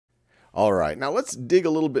All right, now let's dig a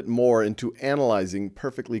little bit more into analyzing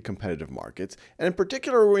perfectly competitive markets. And in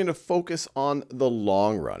particular, we're going to focus on the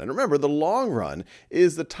long run. And remember, the long run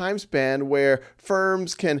is the time span where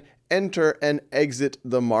firms can enter and exit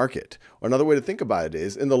the market. Or another way to think about it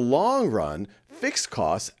is, in the long run, fixed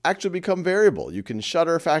costs actually become variable. You can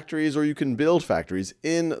shutter factories or you can build factories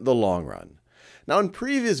in the long run. Now, in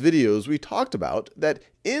previous videos, we talked about that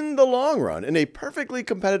in the long run, in a perfectly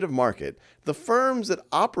competitive market, the firms that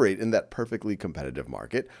operate in that perfectly competitive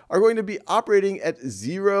market are going to be operating at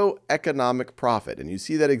zero economic profit. And you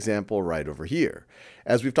see that example right over here.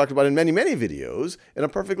 As we've talked about in many, many videos, in a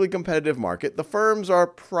perfectly competitive market, the firms are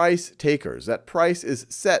price takers. That price is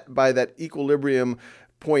set by that equilibrium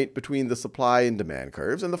point between the supply and demand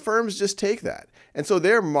curves, and the firms just take that. And so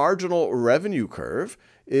their marginal revenue curve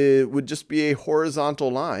would just be a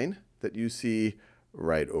horizontal line that you see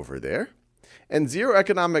right over there. And zero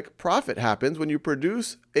economic profit happens when you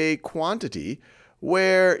produce a quantity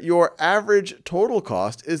where your average total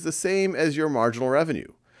cost is the same as your marginal revenue.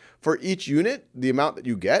 For each unit, the amount that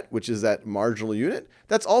you get, which is that marginal unit,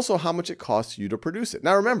 that's also how much it costs you to produce it.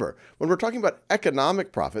 Now remember, when we're talking about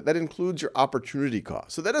economic profit, that includes your opportunity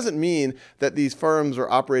cost. So that doesn't mean that these firms are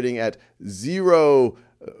operating at zero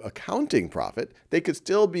accounting profit. They could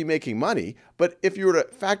still be making money, but if you were to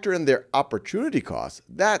factor in their opportunity costs,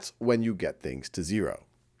 that's when you get things to zero.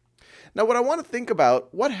 Now, what I want to think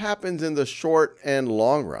about, what happens in the short and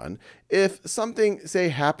long run if something, say,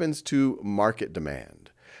 happens to market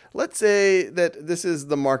demand. Let's say that this is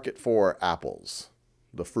the market for apples,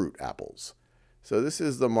 the fruit apples. So this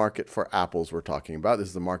is the market for apples we're talking about. This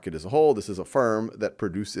is the market as a whole. This is a firm that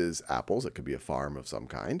produces apples. It could be a farm of some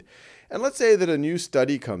kind. And let's say that a new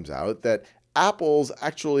study comes out that apples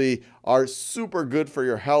actually are super good for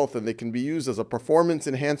your health and they can be used as a performance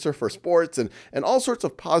enhancer for sports and all sorts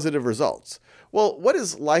of positive results. Well, what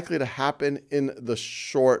is likely to happen in the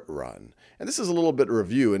short run? And this is a little bit of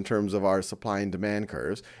review in terms of our supply and demand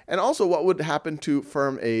curves, and also what would happen to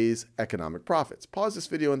firm A's economic profits. Pause this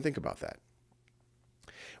video and think about that.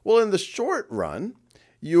 Well, in the short run,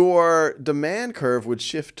 your demand curve would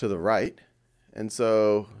shift to the right. And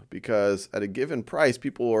so, because at a given price,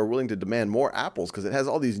 people are willing to demand more apples because it has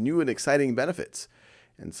all these new and exciting benefits.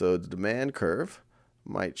 And so the demand curve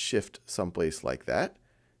might shift someplace like that.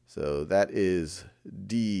 So that is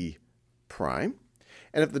D prime.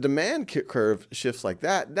 And if the demand curve shifts like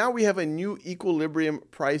that, now we have a new equilibrium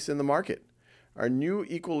price in the market. Our new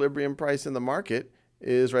equilibrium price in the market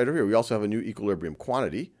is right over here. We also have a new equilibrium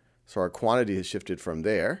quantity. So our quantity has shifted from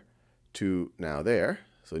there to now there.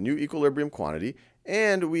 So new equilibrium quantity.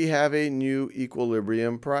 And we have a new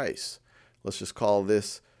equilibrium price. Let's just call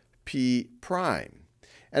this P prime.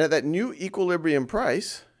 And at that new equilibrium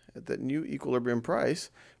price,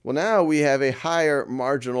 well, now we have a higher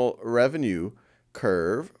marginal revenue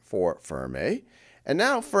curve for firm A. And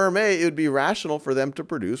now firm A, it would be rational for them to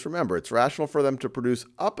produce. Remember, it's rational for them to produce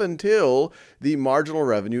up until the marginal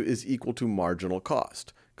revenue is equal to marginal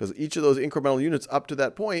cost. Because each of those incremental units up to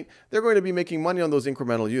that point, they're going to be making money on those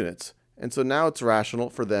incremental units. And so now it's rational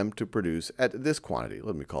for them to produce at this quantity.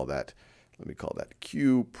 Let me call that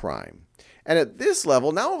Q prime. And at this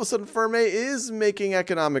level, now all of a sudden firm A is making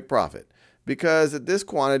economic profit. Because at this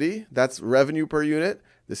quantity, that's revenue per unit.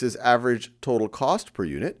 This is average total cost per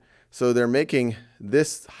unit. So they're making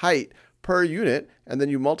this height per unit, and then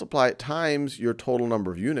you multiply it times your total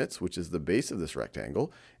number of units, which is the base of this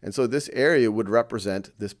rectangle. And so this area would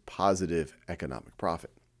represent this positive economic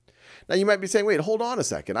profit. Now you might be saying, wait, hold on a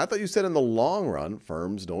second. I thought you said in the long run,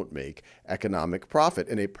 firms don't make economic profit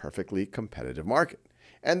in a perfectly competitive market.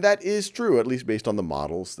 And that is true, at least based on the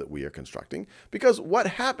models that we are constructing. Because what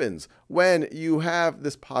happens when you have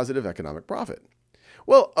this positive economic profit?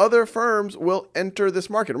 Well, other firms will enter this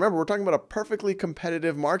market. Remember, we're talking about a perfectly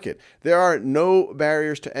competitive market. There are no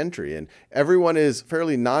barriers to entry, and everyone is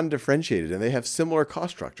fairly non-differentiated, and they have similar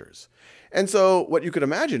cost structures. And so what you could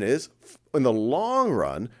imagine is, in the long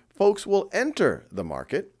run, folks will enter the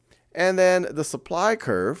market, and then the supply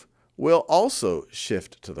curve will also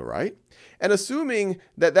shift to the right. And assuming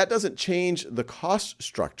that that doesn't change the cost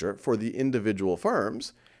structure for the individual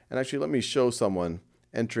firms, and actually let me show someone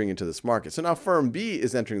entering into this market. So now firm B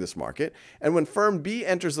is entering this market, and when firm B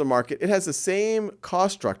enters the market, it has the same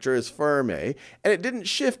cost structure as firm A, and it didn't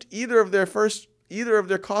shift either of their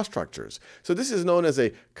cost structures. So this is known as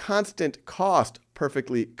a constant cost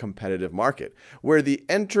perfectly competitive market, where the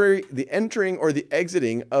entering or the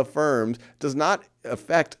exiting of firms does not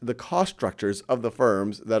affect the cost structures of the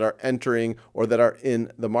firms that are entering or that are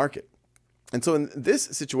in the market. And so in this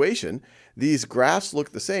situation, these graphs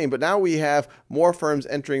look the same, but now we have more firms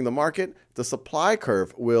entering the market. The supply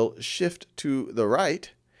curve will shift to the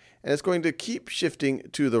right, and it's going to keep shifting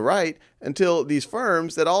to the right until these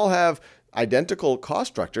firms that all have identical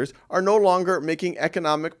cost structures are no longer making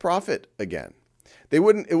economic profit again. It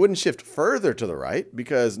wouldn't shift further to the right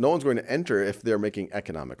because no one's going to enter if they're making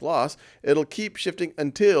economic loss. It'll keep shifting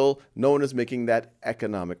until no one is making that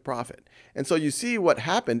economic profit. And so you see what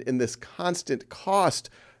happened in this constant cost,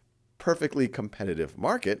 perfectly competitive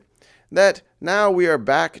market, that now we are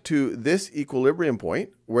back to this equilibrium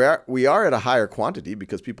point where we are at a higher quantity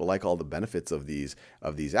because people like all the benefits of these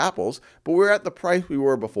apples, but we're at the price we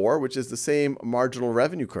were before, which is the same marginal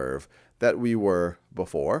revenue curve that we were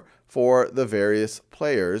before for the various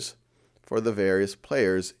players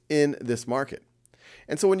in this market.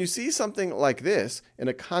 And so when you see something like this in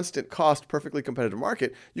a constant cost, perfectly competitive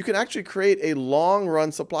market, you can actually create a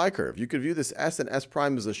long-run supply curve. You could view this S and S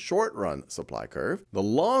prime as a short-run supply curve. The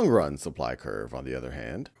long-run supply curve, on the other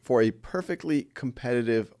hand, for a perfectly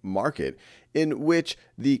competitive market in which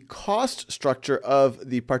the cost structure of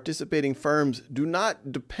the participating firms do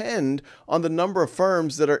not depend on the number of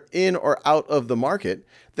firms that are in or out of the market,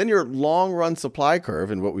 then your long-run supply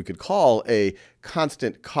curve in what we could call a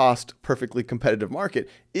constant cost, perfectly competitive market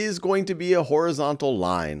is going to be a horizontal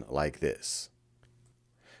line like this.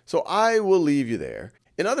 So I will leave you there.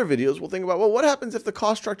 In other videos, we'll think about, well, what happens if the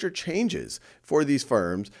cost structure changes for these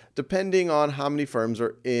firms depending on how many firms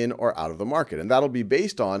are in or out of the market? And that'll be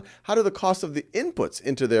based on how do the cost of the inputs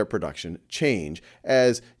into their production change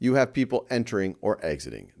as you have people entering or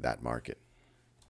exiting that market.